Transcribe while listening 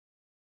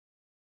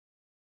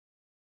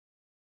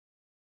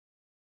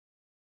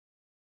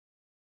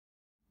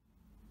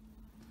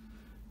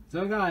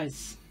So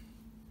guys,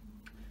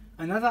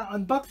 another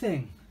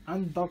unboxing.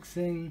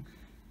 Unboxing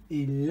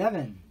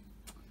 11.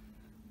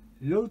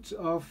 Loads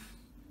of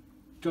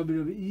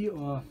WWE,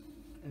 or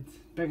it's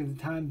back in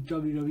the time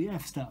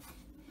WWF stuff.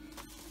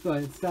 So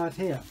let's start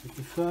here with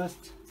the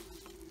first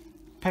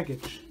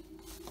package.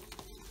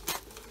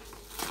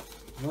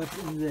 What's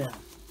in there?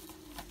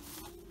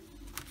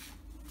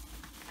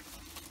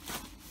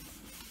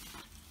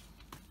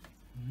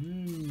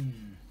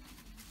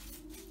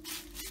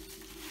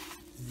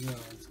 So,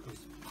 let's go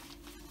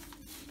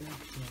back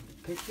to the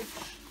package.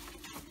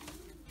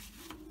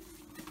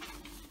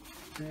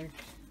 Back.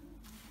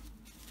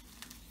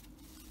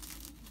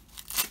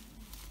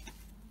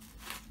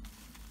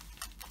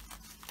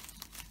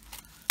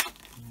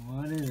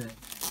 What is it?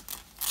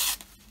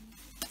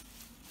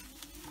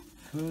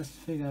 First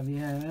figure we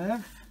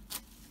have.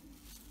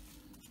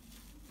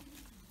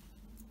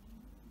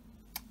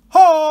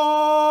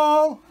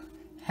 Ho!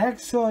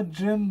 Hacksaw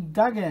Jim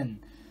Duggan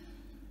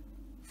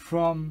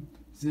from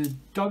the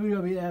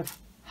WWF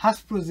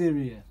Hasbro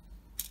series.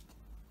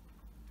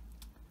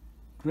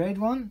 Great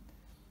one.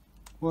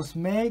 Was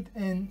made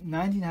in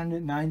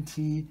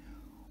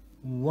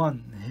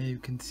 1991. Here you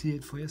can see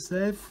it for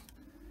yourself.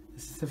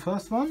 This is the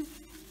first one.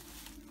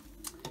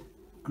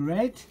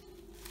 Great.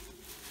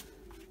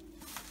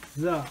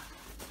 The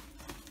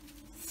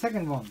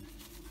second one.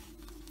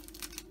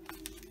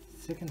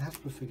 Second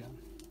Hasbro figure.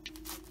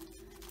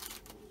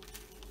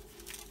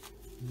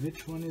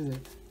 Which one is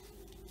it?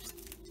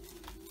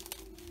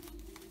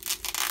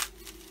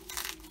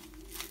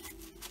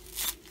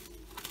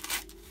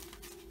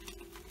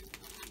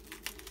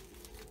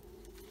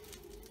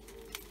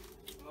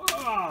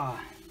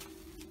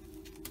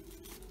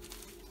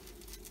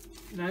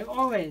 Like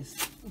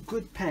always,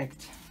 good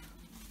packed,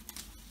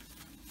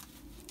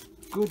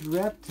 good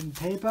wrapped in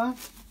paper.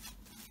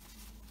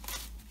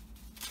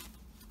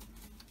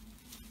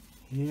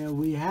 Here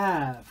we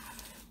have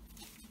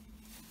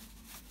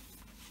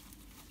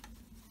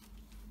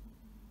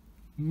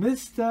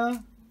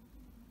Mr.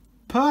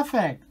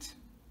 Perfect.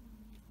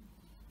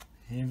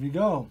 Here we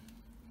go.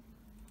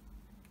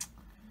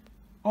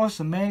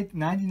 Also made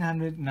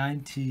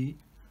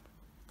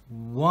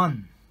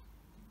 1991.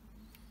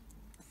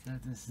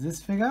 That is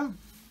this figure.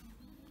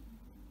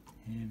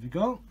 Here we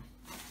go.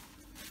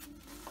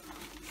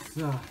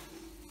 So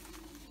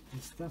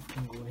this stuff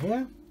can go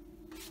here.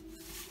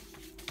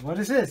 What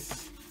is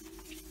this?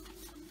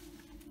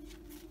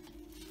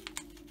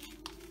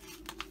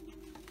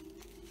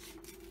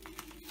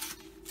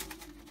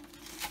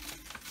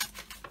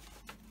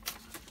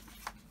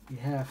 We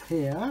have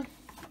here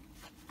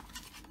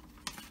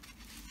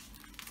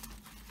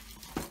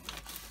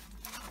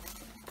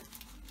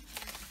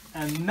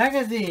a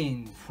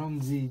magazine from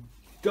the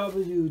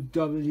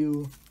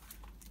WWF,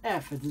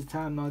 at this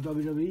time now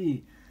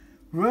WWE,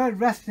 World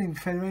Wrestling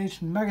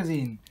Federation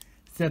magazine,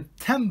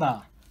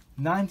 September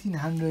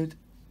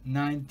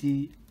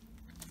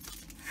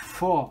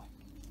 1994.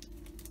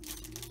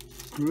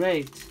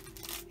 Great.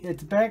 Here at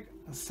the back,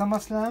 a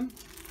SummerSlam.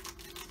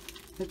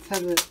 Let's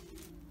have a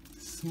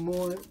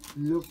small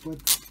look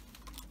what's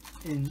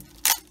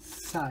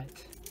inside.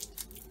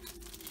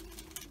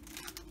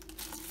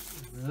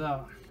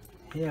 So,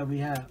 here we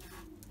have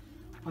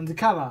on the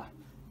cover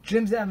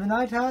Jim the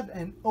Neidhart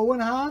and Owen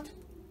Hart.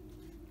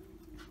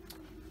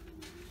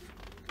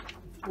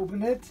 Let's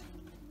open it.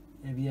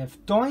 Here we have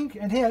Doink,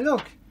 and here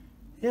look,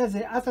 here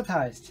they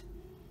advertised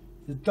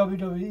the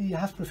WWE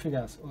Hasbro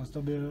figures, or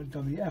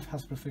WWF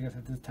Hasbro figures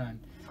at this time.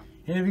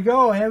 Here we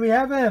go, here we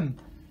have him,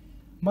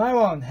 my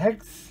one,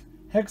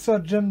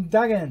 Hacksaw Jim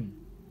Duggan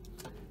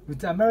with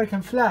the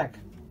American flag.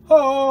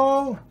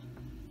 Oh,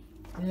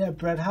 here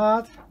Bret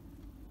Hart.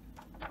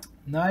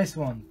 Nice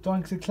one.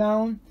 Doink the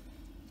Clown.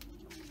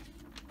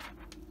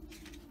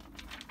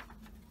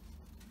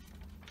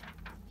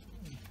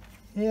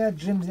 Here,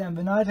 Jim the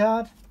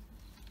Neidhart.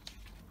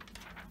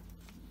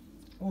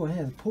 Oh,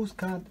 here's a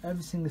postcard.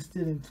 Everything is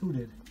still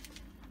included.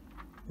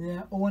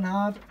 Yeah, Owen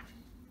Hart.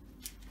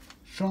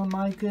 Shawn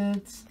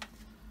Michaels.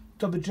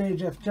 J.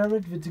 Jeff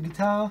Jarrett with the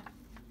guitar.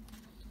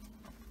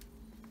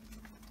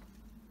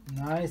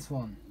 Nice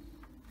one.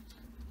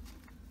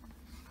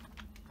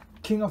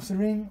 King of the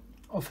Ring.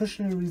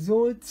 Official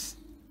results.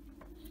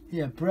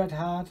 Here, Bret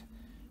Hart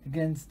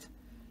against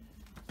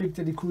Big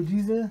Daddy Cool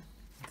Diesel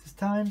at this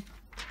time.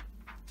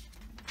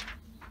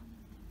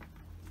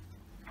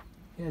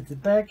 Here at the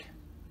back.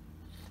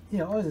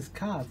 Here, all these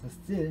cards are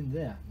still in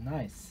there.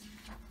 Nice.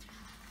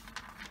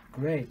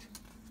 Great.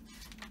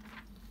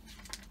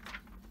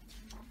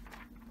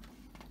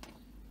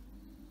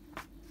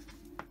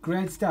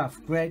 Great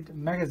stuff. Great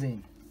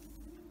magazine.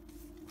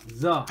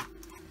 So.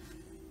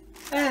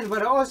 And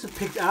what I also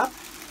picked up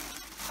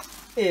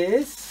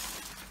is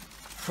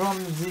from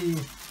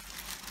the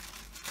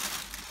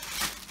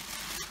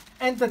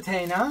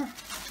Entertainer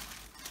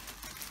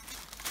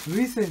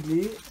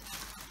recently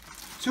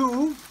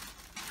to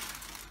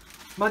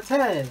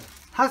Mattel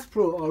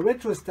Hasbro or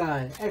retro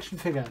style action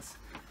figures.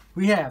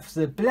 We have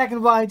the black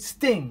and white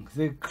Sting,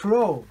 the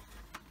Crow.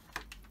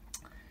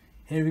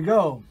 Here we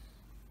go.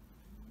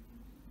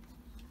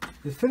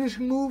 The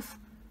finishing move,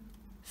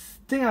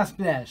 Stinger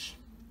Splash.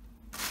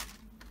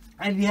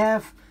 And we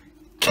have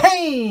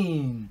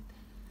Kane.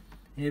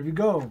 Here we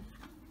go.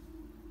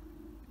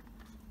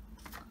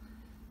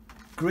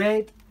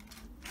 Great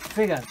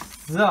figures.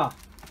 So,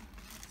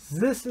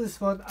 this is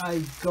what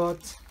I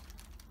got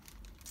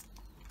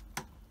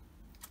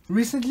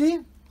recently.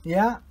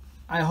 Yeah,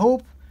 I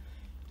hope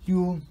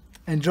you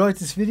enjoyed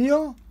this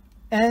video,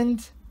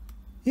 and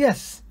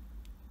yes,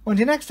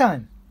 until next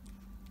time,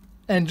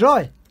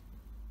 enjoy!